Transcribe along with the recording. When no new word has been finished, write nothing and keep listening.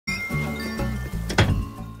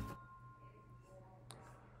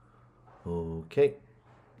Okay.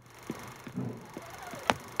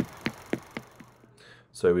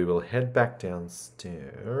 So we will head back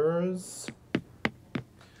downstairs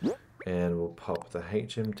and we'll pop the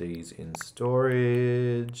HMDs in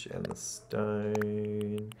storage and the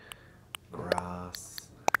stone, grass.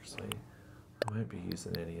 Actually, I won't be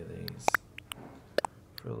using any of these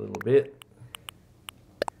for a little bit.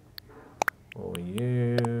 Or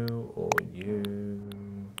you, or you,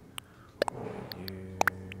 or you,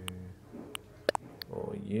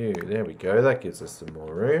 or you. There we go. That gives us some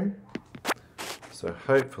more room. So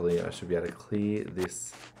hopefully I should be able to clear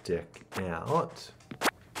this deck out.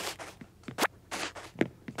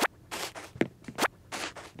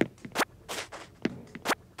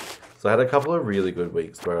 So I had a couple of really good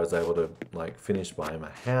weeks where I was able to like finish buying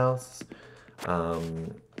my house.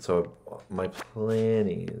 So my plan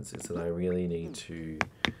is that I really need to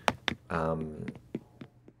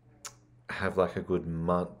have like a good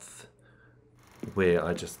month where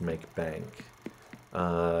I just make bank.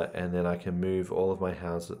 And then I can move all of my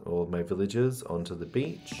houses, all of my villages onto the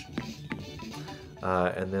beach.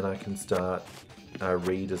 And then I can start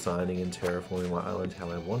redesigning and terraforming my island how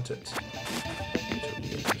I want it. Which will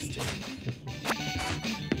be interesting.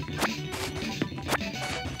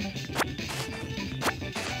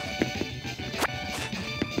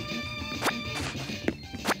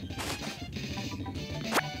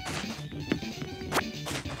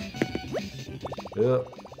 Oh,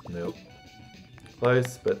 nope.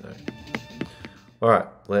 Close, but no. Alright,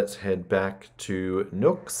 let's head back to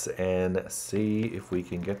Nooks and see if we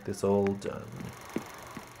can get this all done.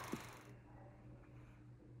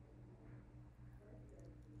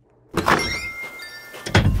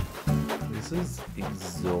 This is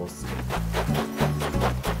exhausting.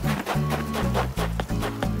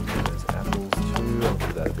 There's apples too. I'll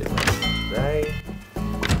do that a bit later today.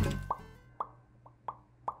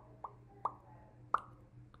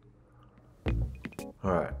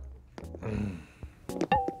 Alright.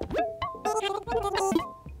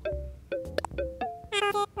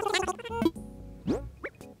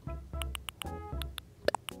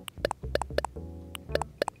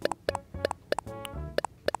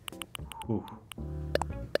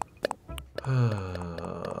 A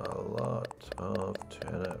lot of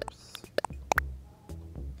turnips.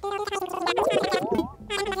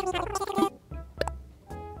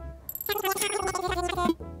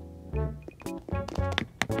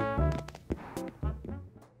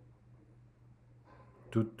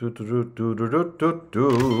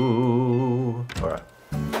 Alright.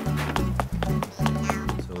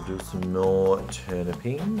 So we'll do some more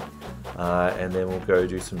turniping. And then we'll go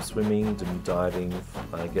do some swimming, some diving,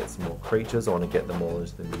 get some more creatures. I want to get them all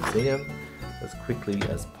into the museum as quickly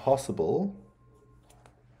as possible.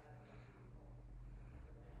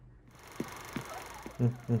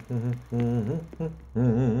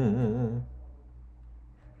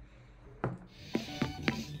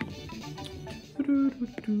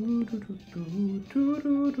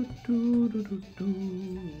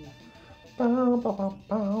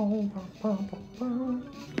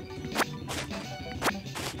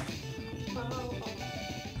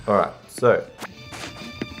 Alright, so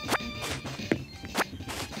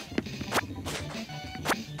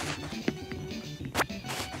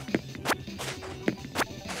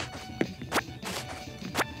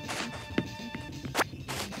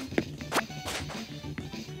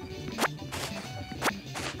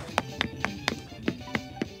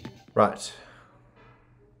right.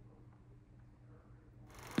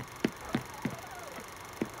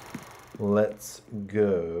 Let's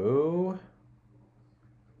go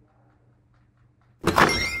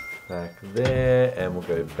back there and we'll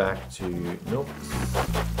go back to Nooks.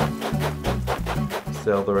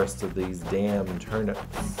 Sell the rest of these damn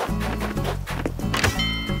turnips.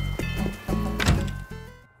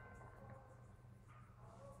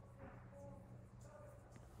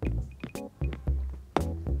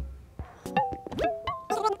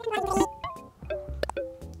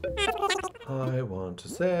 I want to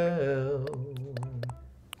sell.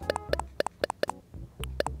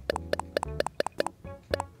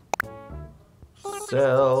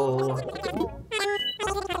 Sell.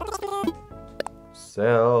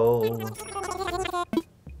 Sell.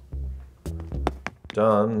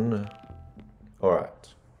 Done. All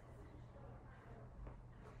right.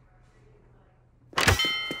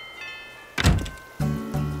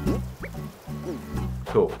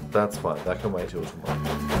 Cool, that's fine. That can wait till tomorrow.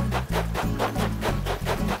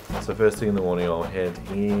 So first thing in the morning, I'll head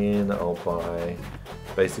in. I'll buy,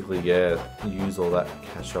 basically, use all that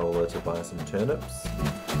cashola to buy some turnips.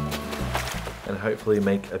 And hopefully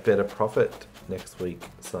make a better profit next week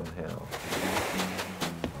somehow.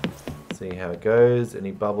 See how it goes.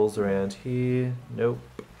 Any bubbles around here? Nope.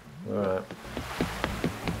 Alright.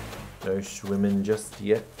 No swimming just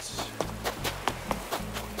yet.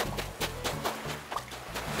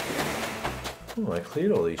 Oh, I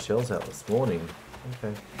cleared all these shells out this morning.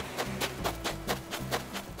 Okay.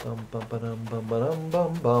 Bum bum ba-dum bum ba-dum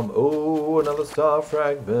bum bum. Oh, another star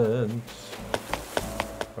fragment.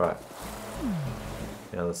 Right.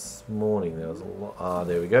 Now this morning there was a lot. Ah,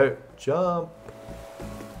 there we go. Jump.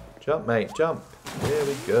 Jump, mate, jump. There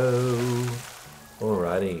we go.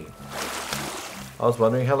 Alrighty. I was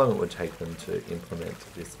wondering how long it would take them to implement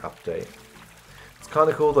this update. It's kind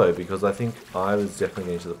of cool though, because I think I was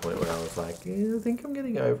definitely getting to the point where I was like, yeah, I think I'm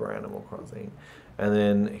getting over Animal Crossing. And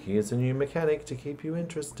then here's a new mechanic to keep you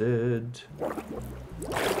interested.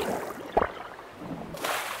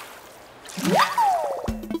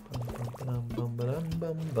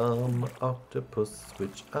 Octopus,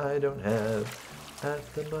 which I don't have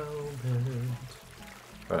at the moment.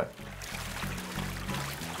 Right.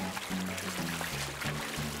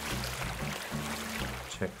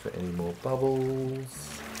 Check for any more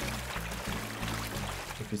bubbles.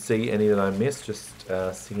 If you see any that I missed, just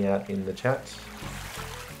sing out in the chat.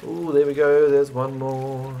 Oh, there we go. There's one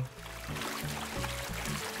more.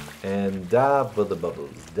 And dab for the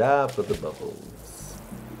bubbles. Dab for the bubbles.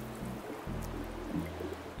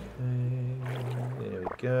 Okay, there we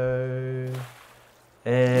go.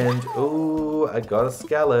 And, oh, I got a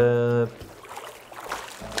scallop.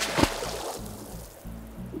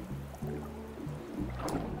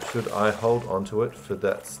 Should I hold onto it for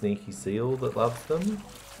that sneaky seal that loves them?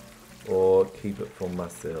 Or keep it for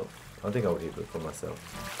myself? I think I'll keep it for myself.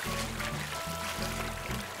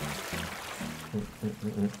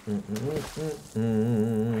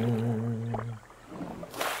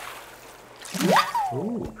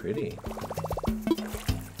 Ooh, pretty.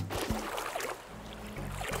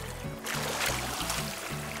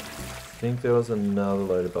 I think there was another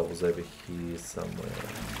load of bubbles over here somewhere.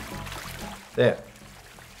 There.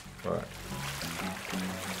 Alright.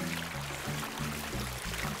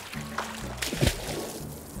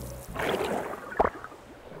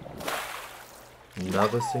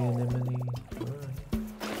 Another sea anemone. Alright.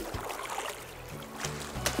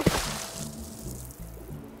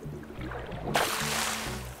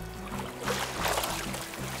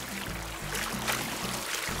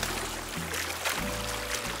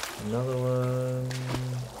 Another one.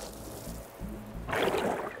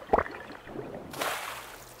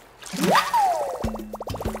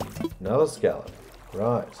 Another scallop.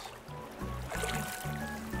 Right.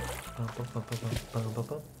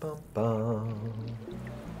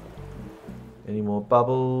 Any more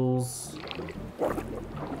bubbles?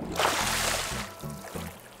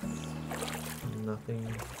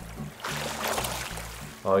 Nothing.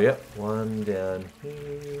 Oh, yep. One down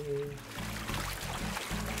here.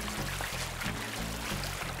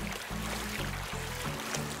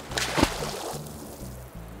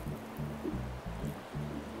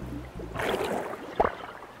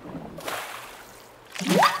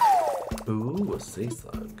 Ooh, a sea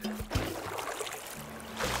slug.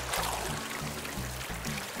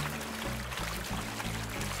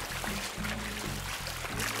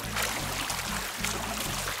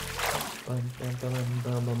 Bum bum bum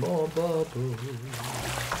bum bum, more bubbles.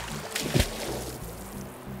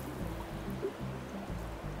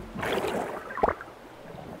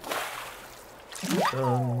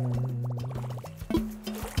 Done.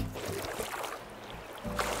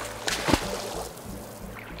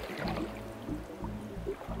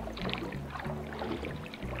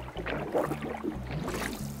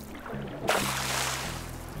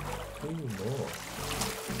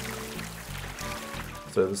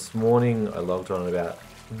 So this morning I logged on at about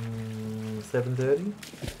 7:30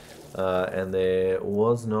 and there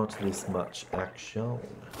was not this much action.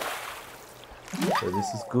 So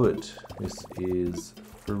this is good. This is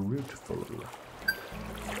fruitful.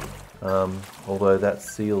 Although that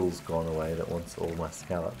seal's gone away that wants all my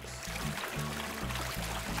scallops.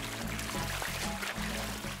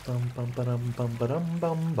 Bum bum ba-dum bum ba-dum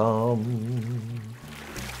bum bum.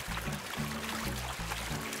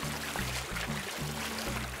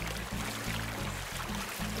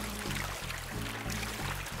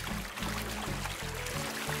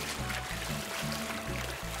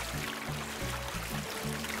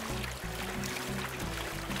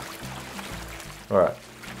 All right.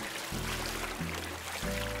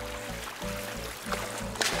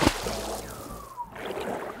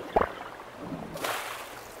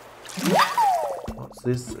 What's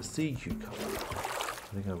this? A sea cucumber.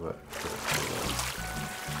 I think I worked.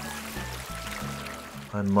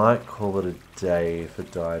 I might call it a day for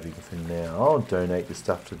diving for now. I'll donate the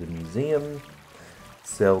stuff to the museum,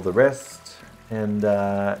 sell the rest, and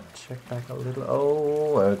check back a little.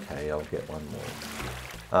 Oh, okay, I'll get one more.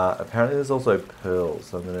 Apparently there's also pearls,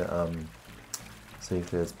 so I'm going to see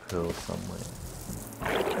if there's pearls somewhere.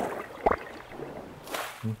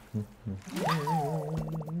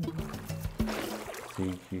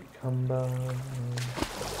 Sea cucumber.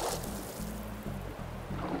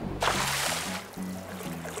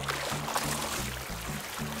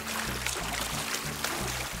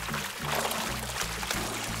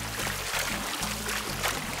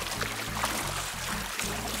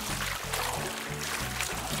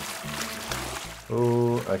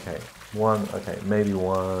 Oh, okay. One, okay, maybe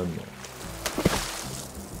one more.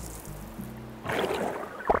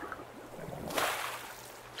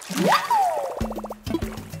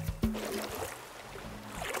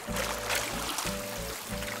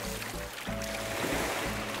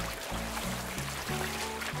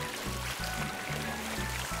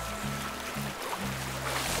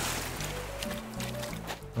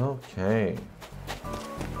 Okay.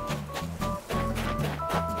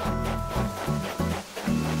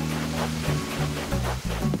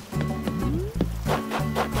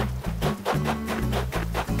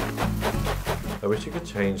 I wish you could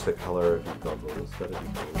change the color of your goggles, that'd be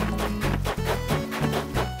cool.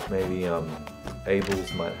 Maybe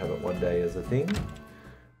Abel's might have it one day as a thing.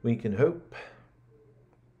 We can hope.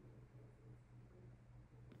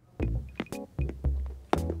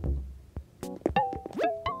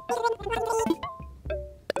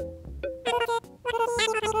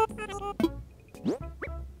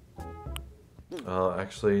 Oh,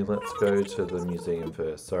 actually, let's go to the museum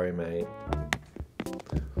first. Sorry, mate.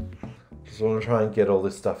 Just want to try and get all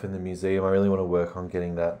this stuff in the museum. I really want to work on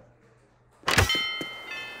getting that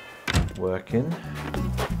working.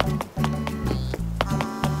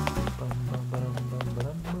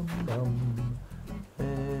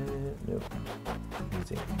 Nope.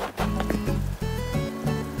 Museum.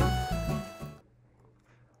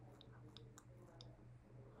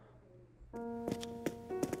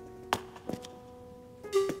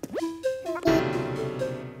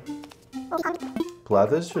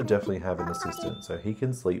 Blathers should definitely have an assistant, so he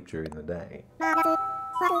can sleep during the day.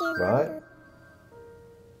 Right?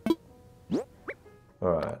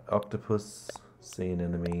 Alright, octopus, sea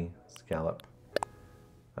anemone, scallop,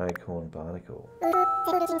 acorn, barnacle.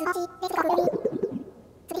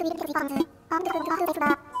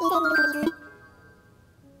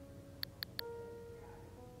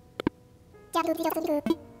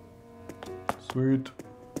 Sweet.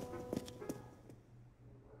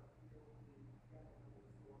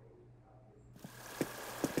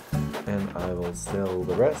 And I will sell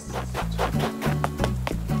the rest.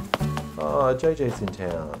 Oh, JJ's in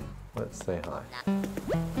town. Let's say hi.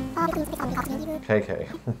 KK.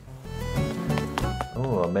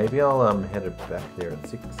 Oh, maybe I'll head back there at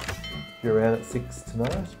 6. If you're around at 6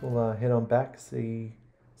 tonight, we'll head on back, see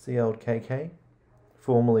old KK,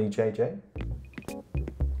 formerly JJ.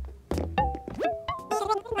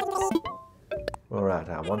 Alright,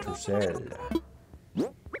 I want to sell.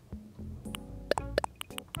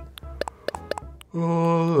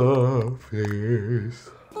 All of this.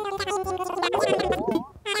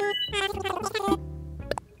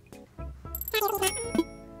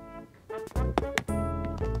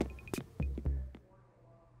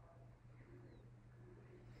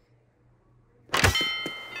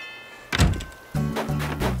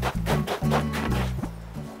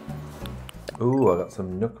 Ooh, I got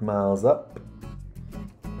some Nook miles up.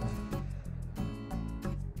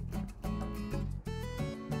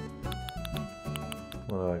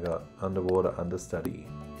 What do I got? Underwater understudy.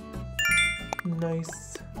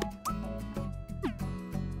 Nice.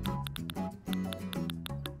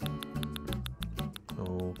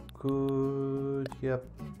 Oh, good. Yep.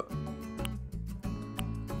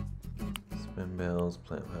 Spin bells,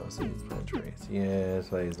 plant power seeds, plant trees. Yeah,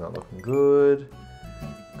 today's not looking good.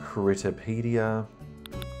 Critterpedia.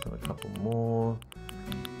 Got a couple more.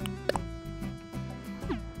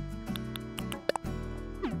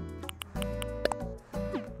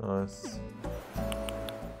 Nice.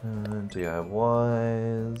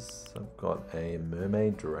 DIYs. I've got a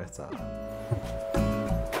mermaid dresser.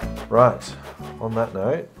 Right, on that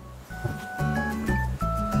note,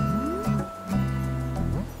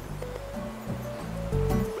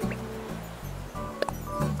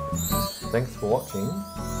 thanks for watching.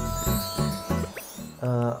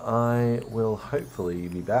 I will hopefully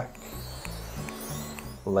be back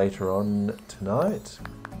later on tonight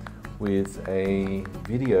with a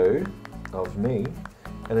video of me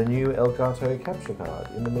and a new Elgato capture card.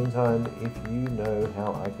 In the meantime, if you know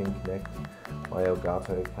how I can connect my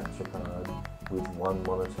Elgato capture card with one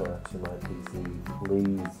monitor to my PC,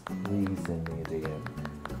 please send me a DM,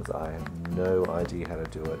 because I have no idea how to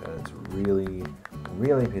do it, and it's really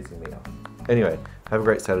pissing me off. Anyway, have a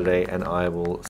great Saturday, and I will